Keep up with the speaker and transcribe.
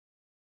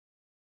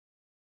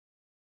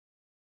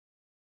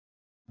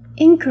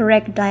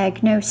Incorrect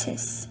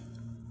diagnosis.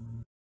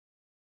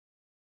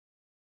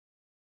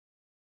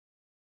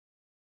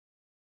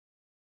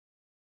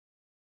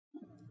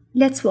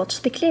 Let's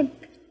watch the clip.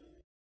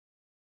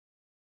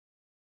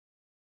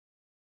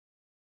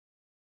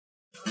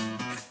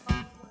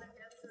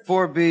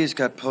 4B's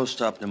got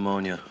post-op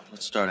pneumonia.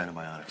 Let's start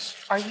antibiotics.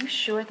 Are you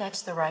sure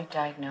that's the right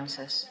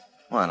diagnosis?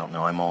 Well, I don't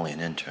know. I'm only an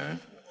intern.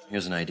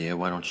 Here's an idea.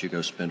 Why don't you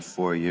go spend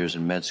 4 years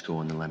in med school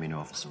and then let me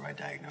know if it's the right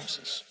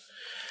diagnosis?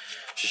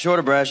 She's short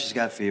of breath. She's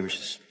got fever.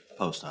 She's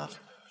post-op.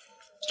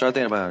 Start the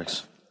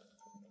antibiotics.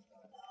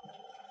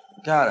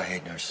 God, I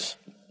hate nurses.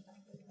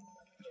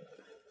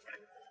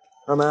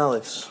 I'm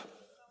Alex.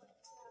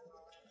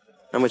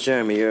 I'm with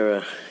Jeremy.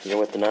 You're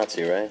with the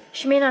Nazi, right?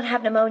 She may not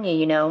have pneumonia,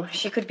 you know.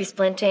 She could be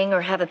splinting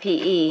or have a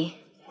PE.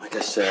 Like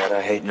I said,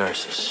 I hate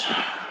nurses.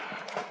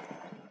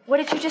 What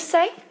did you just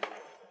say?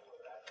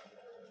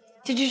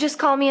 Did you just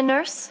call me a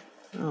nurse?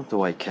 Well, if the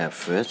white cap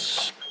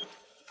fits.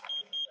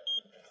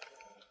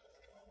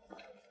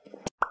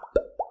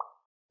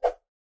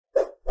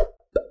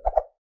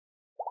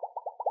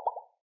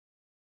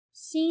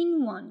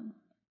 Scene 1.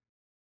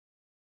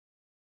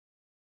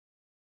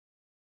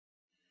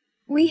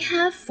 We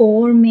have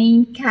 4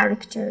 main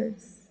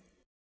characters.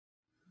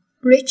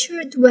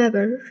 Richard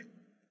Weber,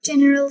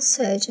 General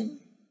Surgeon.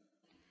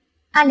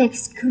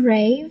 Alex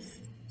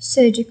Crave,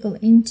 Surgical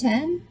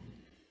Intern.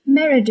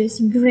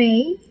 Meredith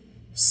Gray,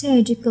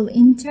 Surgical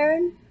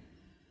Intern.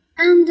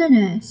 And a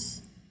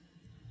nurse.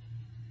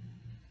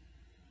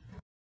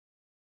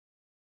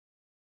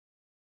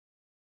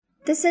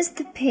 This is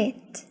the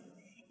pit.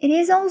 It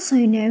is also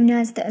known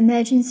as the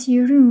emergency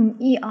room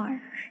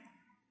ER.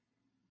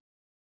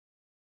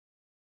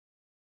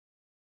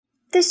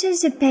 This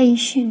is a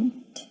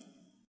patient.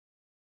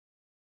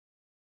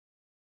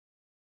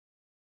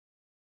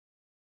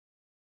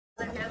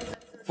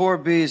 Four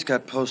B's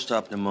got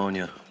post-op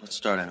pneumonia. Let's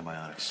start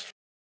antibiotics.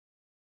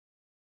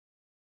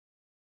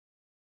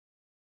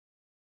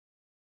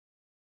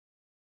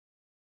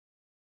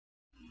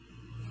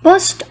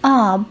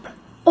 Post-op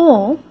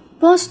or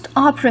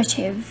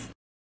post-operative.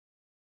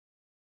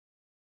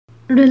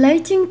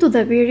 Relating to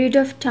the period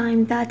of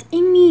time that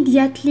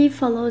immediately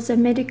follows a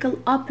medical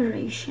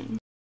operation.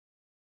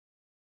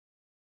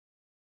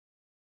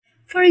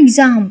 For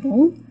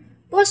example,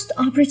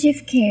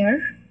 post-operative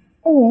care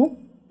or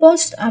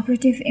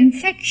post-operative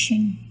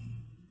infection.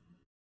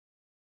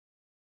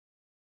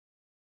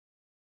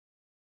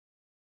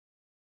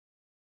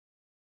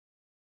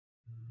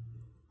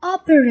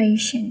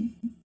 Operation.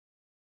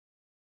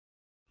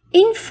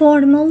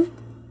 Informal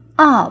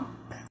op.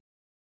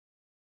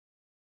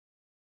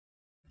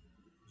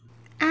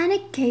 An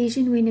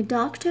occasion when a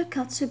doctor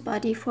cuts a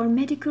body for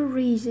medical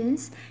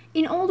reasons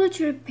in order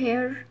to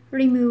repair,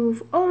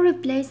 remove, or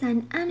replace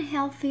an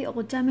unhealthy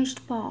or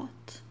damaged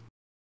part.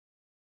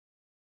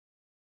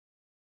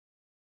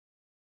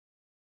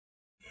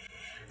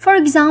 For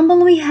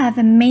example, we have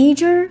a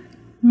major,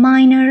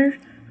 minor,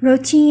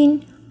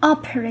 routine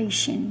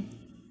operation.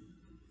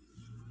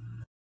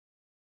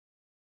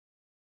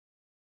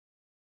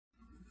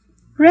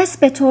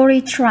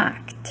 Respiratory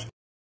tract.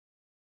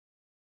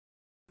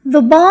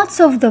 The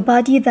parts of the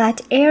body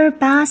that air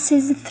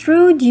passes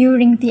through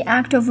during the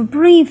act of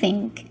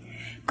breathing,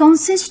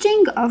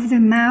 consisting of the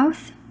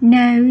mouth,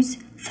 nose,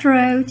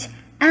 throat,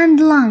 and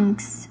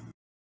lungs.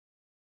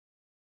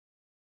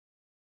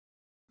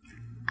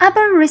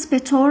 Upper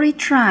respiratory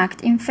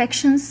tract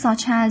infections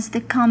such as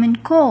the common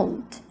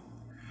cold.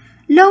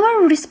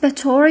 Lower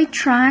respiratory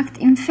tract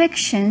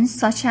infections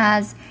such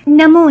as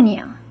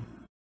pneumonia.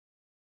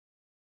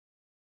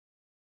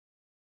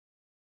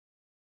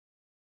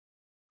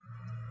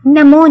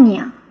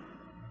 Pneumonia.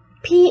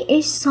 P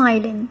is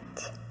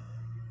silent.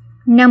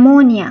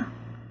 Pneumonia.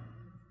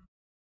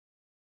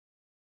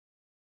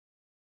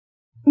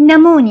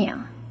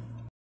 Pneumonia.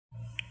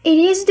 It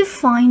is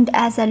defined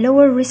as a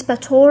lower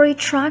respiratory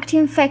tract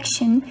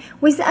infection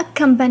with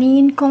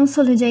accompanying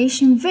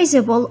consolidation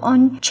visible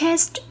on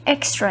chest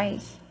X-ray.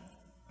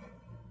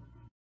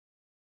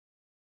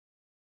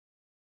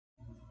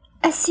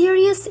 A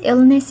serious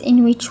illness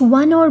in which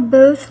one or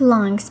both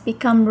lungs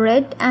become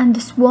red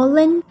and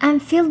swollen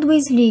and filled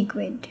with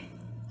liquid.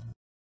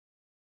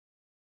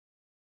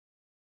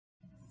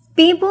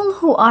 People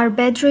who are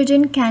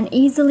bedridden can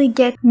easily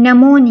get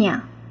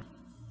pneumonia.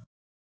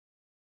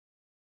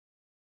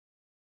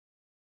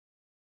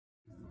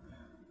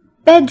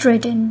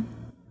 Bedridden.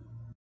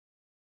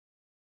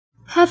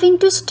 Having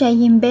to stay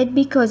in bed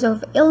because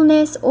of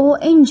illness or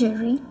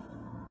injury.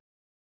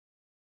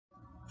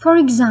 For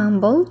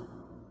example,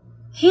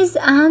 his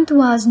aunt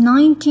was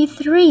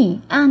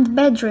 93 and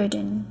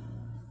bedridden.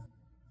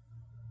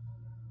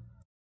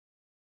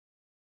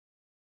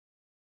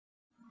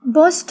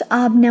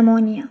 Post-op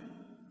pneumonia.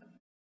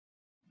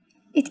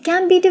 It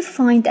can be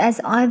defined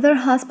as either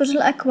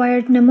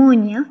hospital-acquired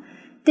pneumonia,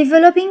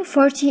 developing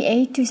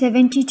 48 to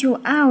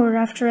 72 hours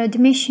after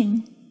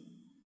admission,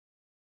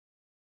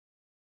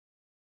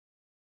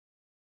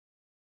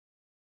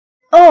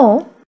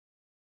 or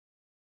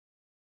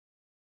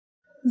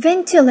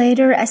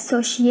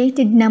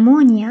ventilator-associated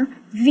pneumonia,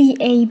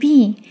 VAP,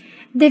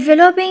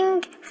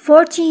 developing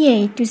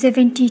 48 to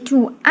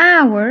 72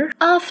 hours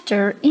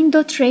after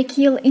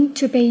endotracheal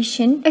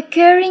intubation,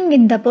 occurring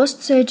in the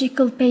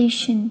post-surgical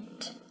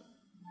patient.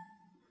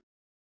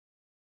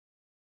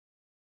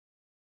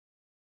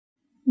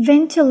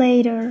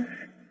 Ventilator.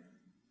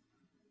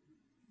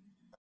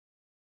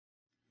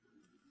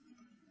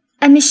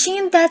 A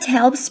machine that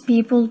helps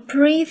people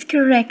breathe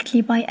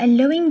correctly by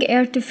allowing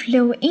air to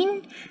flow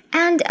in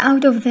and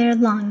out of their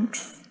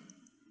lungs.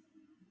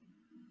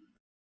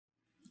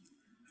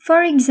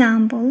 For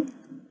example,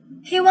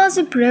 he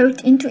was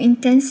brought into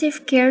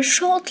intensive care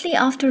shortly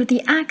after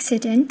the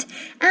accident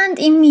and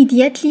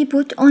immediately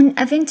put on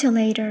a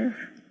ventilator.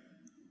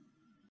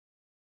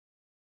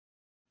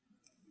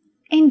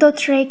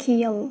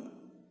 Endotracheal.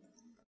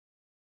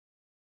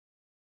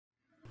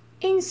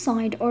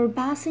 Inside or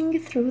passing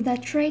through the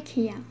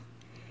trachea,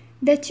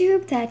 the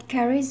tube that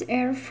carries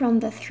air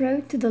from the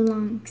throat to the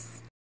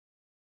lungs.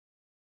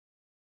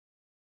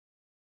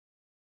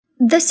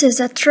 This is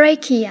a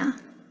trachea.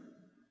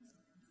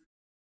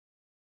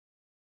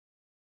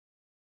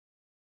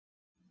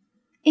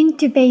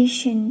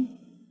 Intubation.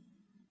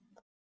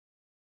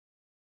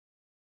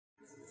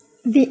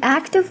 The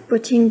act of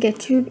putting a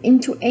tube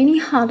into any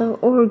hollow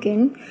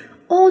organ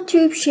or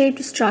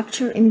tube-shaped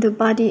structure in the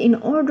body in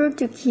order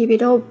to keep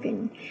it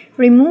open,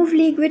 remove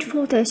liquid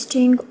for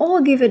testing,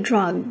 or give a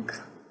drug.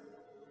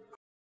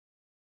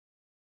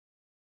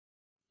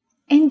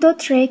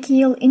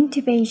 Endotracheal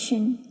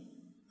intubation.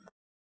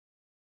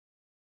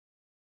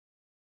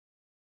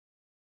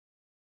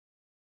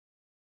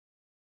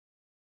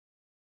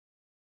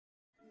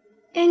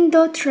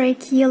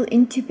 Endotracheal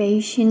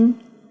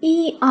intubation,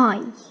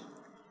 EI.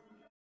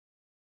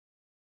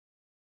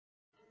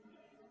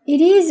 It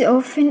is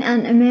often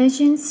an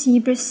emergency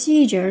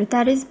procedure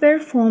that is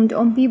performed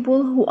on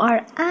people who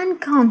are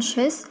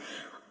unconscious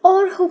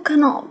or who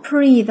cannot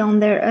breathe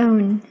on their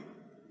own.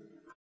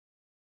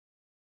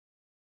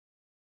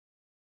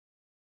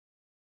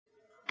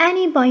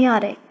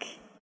 Antibiotic.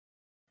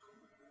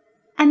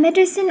 A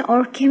medicine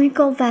or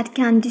chemical that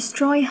can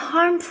destroy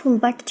harmful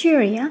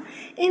bacteria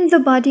in the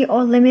body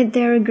or limit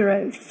their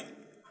growth.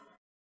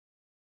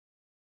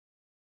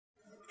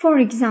 For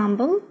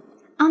example,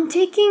 I'm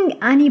taking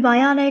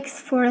antibiotics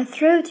for a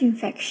throat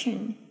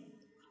infection.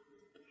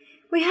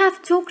 We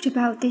have talked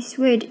about this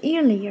word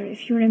earlier,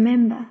 if you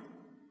remember.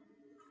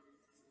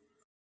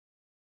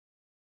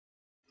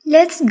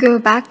 Let's go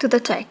back to the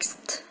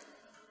text.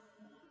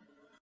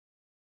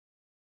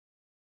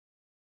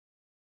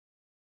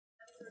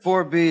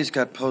 Four B's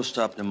got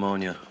post-op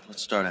pneumonia.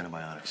 Let's start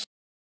antibiotics.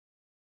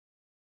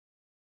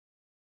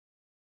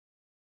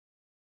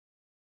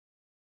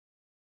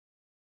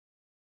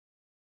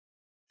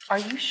 Are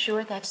you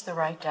sure that's the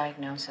right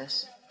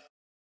diagnosis?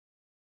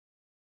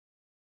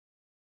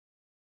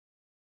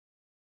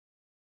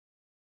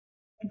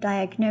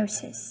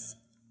 Diagnosis.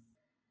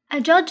 A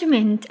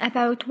judgment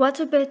about what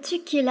a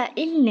particular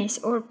illness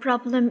or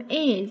problem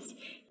is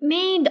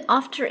made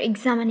after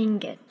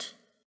examining it.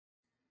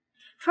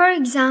 For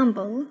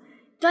example,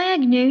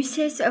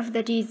 diagnosis of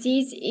the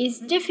disease is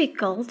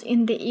difficult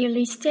in the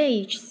early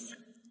stages.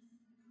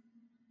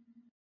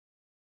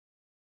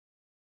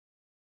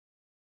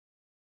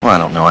 Well, I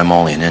don't know. I'm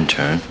only an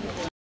intern.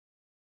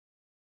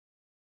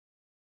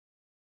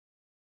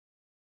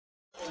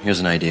 Here's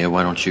an idea.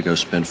 Why don't you go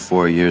spend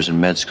 4 years in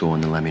med school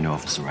and then let me know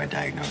if it's the right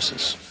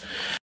diagnosis?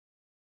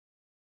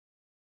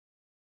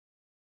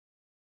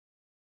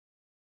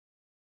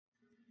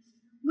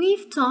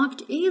 We've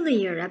talked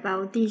earlier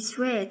about these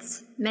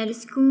words, med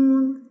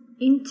school,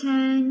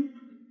 intern.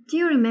 Do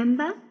you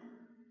remember?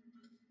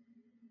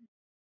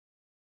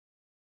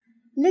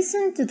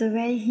 Listen to the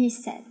way he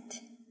said.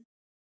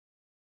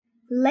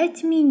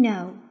 Let me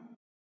know.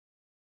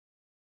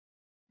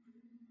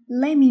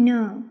 Let me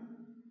know.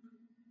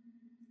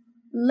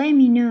 Let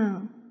me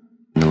know.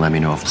 And then let me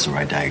know if it's the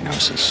right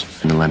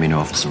diagnosis. And then let me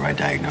know if it's the right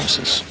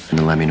diagnosis. And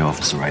then let me know if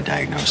it's the right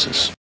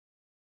diagnosis.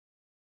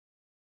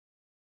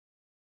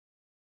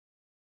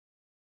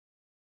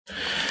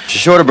 She's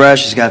short of breath,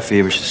 she's got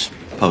fever, she's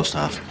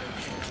post-op.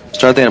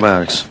 Start the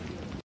antibiotics.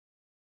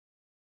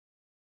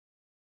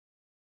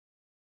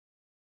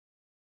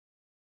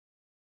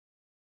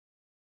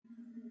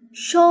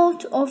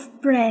 Short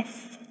of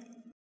breath.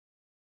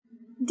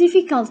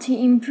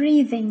 Difficulty in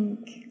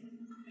breathing.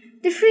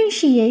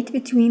 Differentiate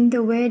between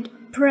the word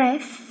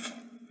breath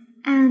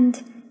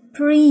and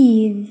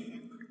breathe.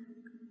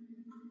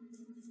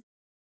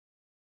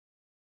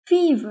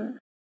 Fever.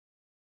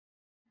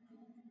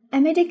 A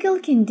medical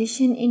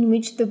condition in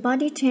which the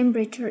body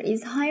temperature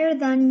is higher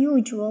than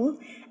usual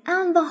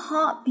and the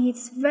heart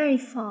beats very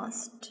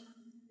fast.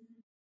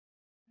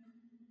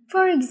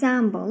 For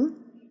example,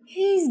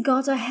 he's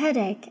got a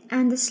headache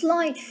and a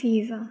slight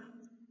fever.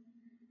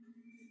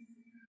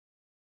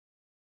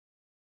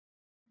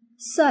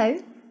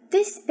 So,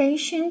 this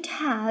patient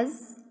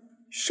has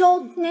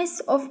shortness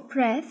of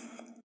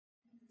breath,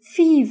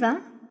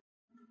 fever,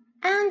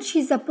 and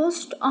she's a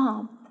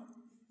post-op.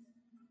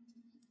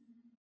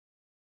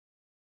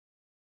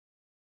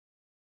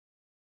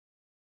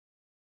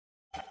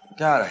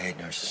 God, I hate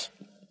nurses.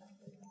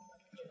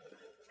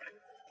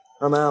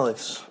 I'm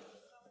Alex.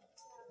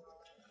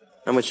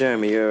 I'm with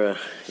Jeremy. You're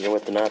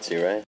with the Nazi,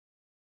 right?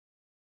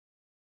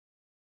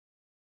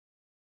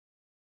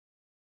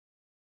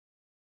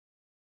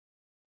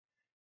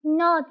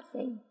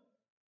 Nazi.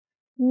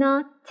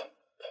 Not-zi.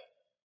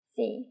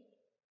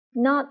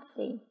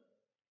 Nazi.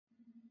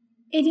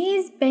 It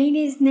is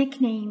Bailey's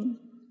nickname.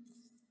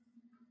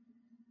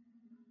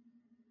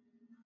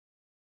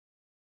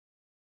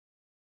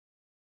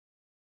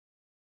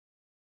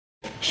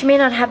 She may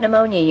not have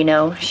pneumonia, you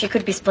know. She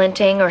could be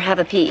splinting or have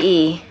a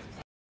PE.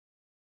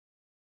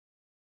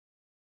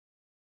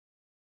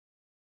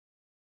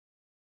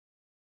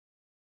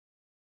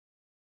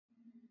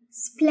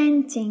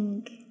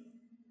 Splinting.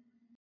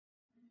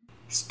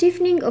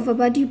 Stiffening of a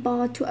body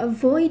part to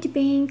avoid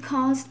being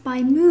caused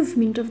by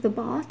movement of the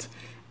part,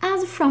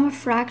 as from a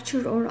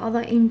fracture or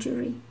other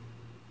injury.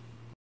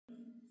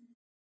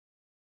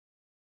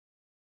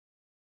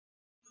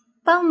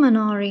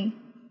 Pulmonary.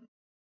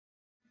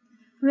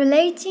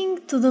 Relating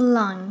to the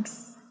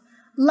lungs.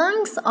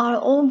 Lungs are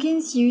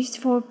organs used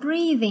for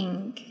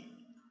breathing.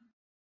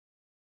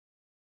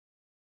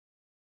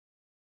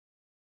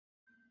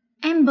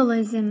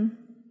 Embolism.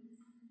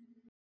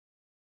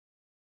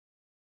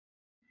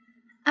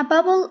 A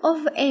bubble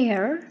of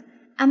air,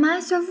 a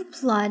mass of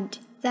blood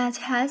that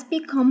has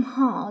become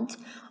hard,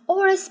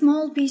 or a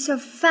small piece of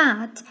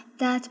fat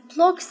that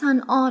blocks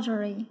an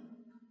artery.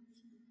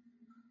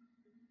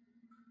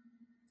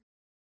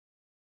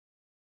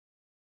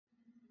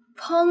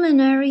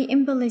 Pulmonary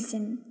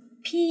embolism,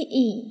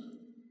 PE.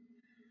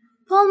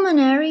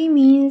 Pulmonary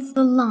means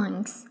the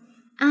lungs,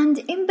 and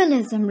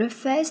embolism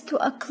refers to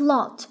a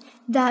clot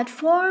that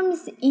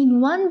forms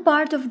in one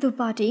part of the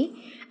body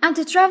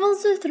and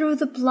travels through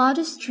the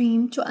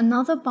bloodstream to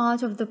another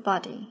part of the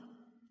body.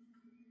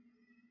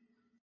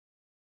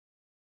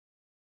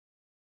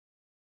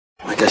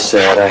 Like I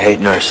said, I hate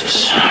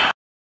nurses.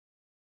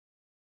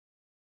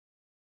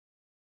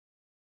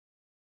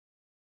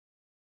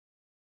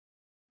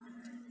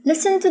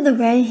 Listen to the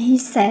way he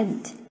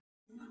said.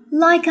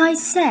 Like I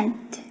said.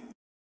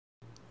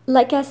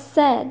 Like I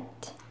said.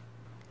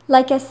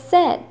 Like I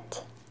said.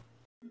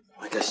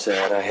 Like I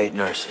said, I hate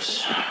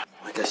nurses.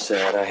 Like I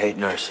said, I hate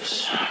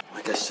nurses.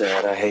 Like I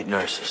said, I hate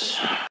nurses.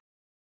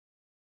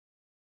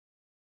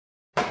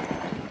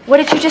 What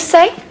did you just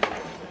say?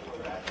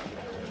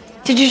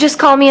 Did you just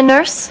call me a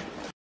nurse?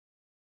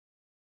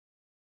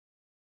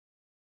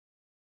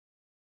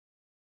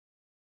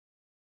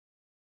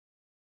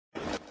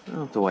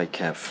 Well, if the white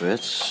cap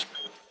fits.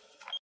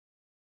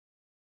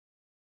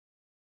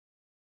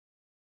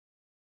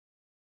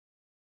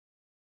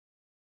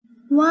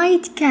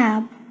 White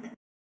cap.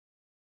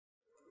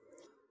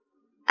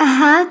 A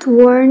hat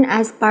worn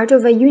as part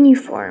of a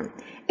uniform.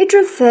 It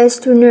refers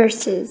to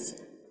nurses.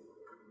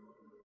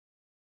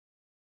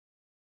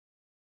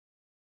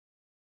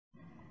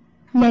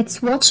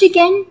 Let's watch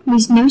again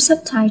with no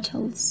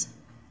subtitles.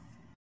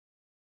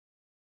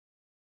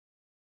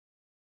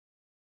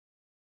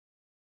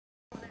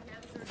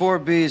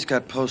 4B's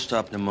got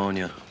post-op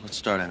pneumonia. Let's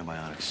start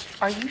antibiotics.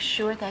 Are you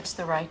sure that's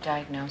the right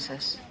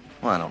diagnosis?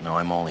 Well, I don't know.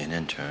 I'm only an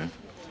intern.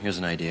 Here's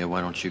an idea.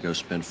 Why don't you go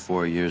spend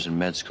 4 years in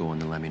med school and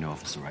then let me know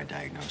if it's the right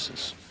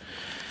diagnosis?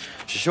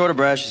 She's short of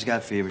breath. She's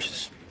got fever.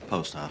 She's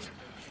post-op.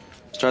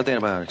 Start the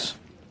antibiotics.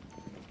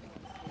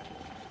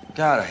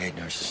 God, I hate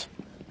nurses.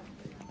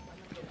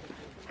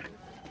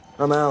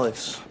 I'm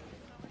Alex.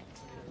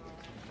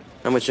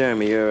 I'm with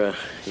Jeremy. You're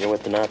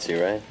with the Nazi,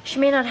 right? She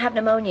may not have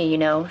pneumonia, you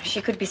know.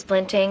 She could be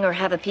splinting or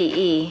have a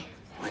PE.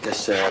 Like I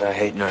said, I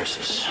hate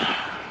nurses.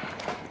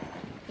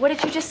 What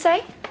did you just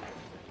say?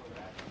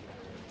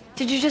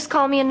 Did you just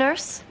call me a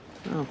nurse?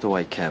 Well, if the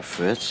white cap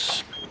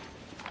fits.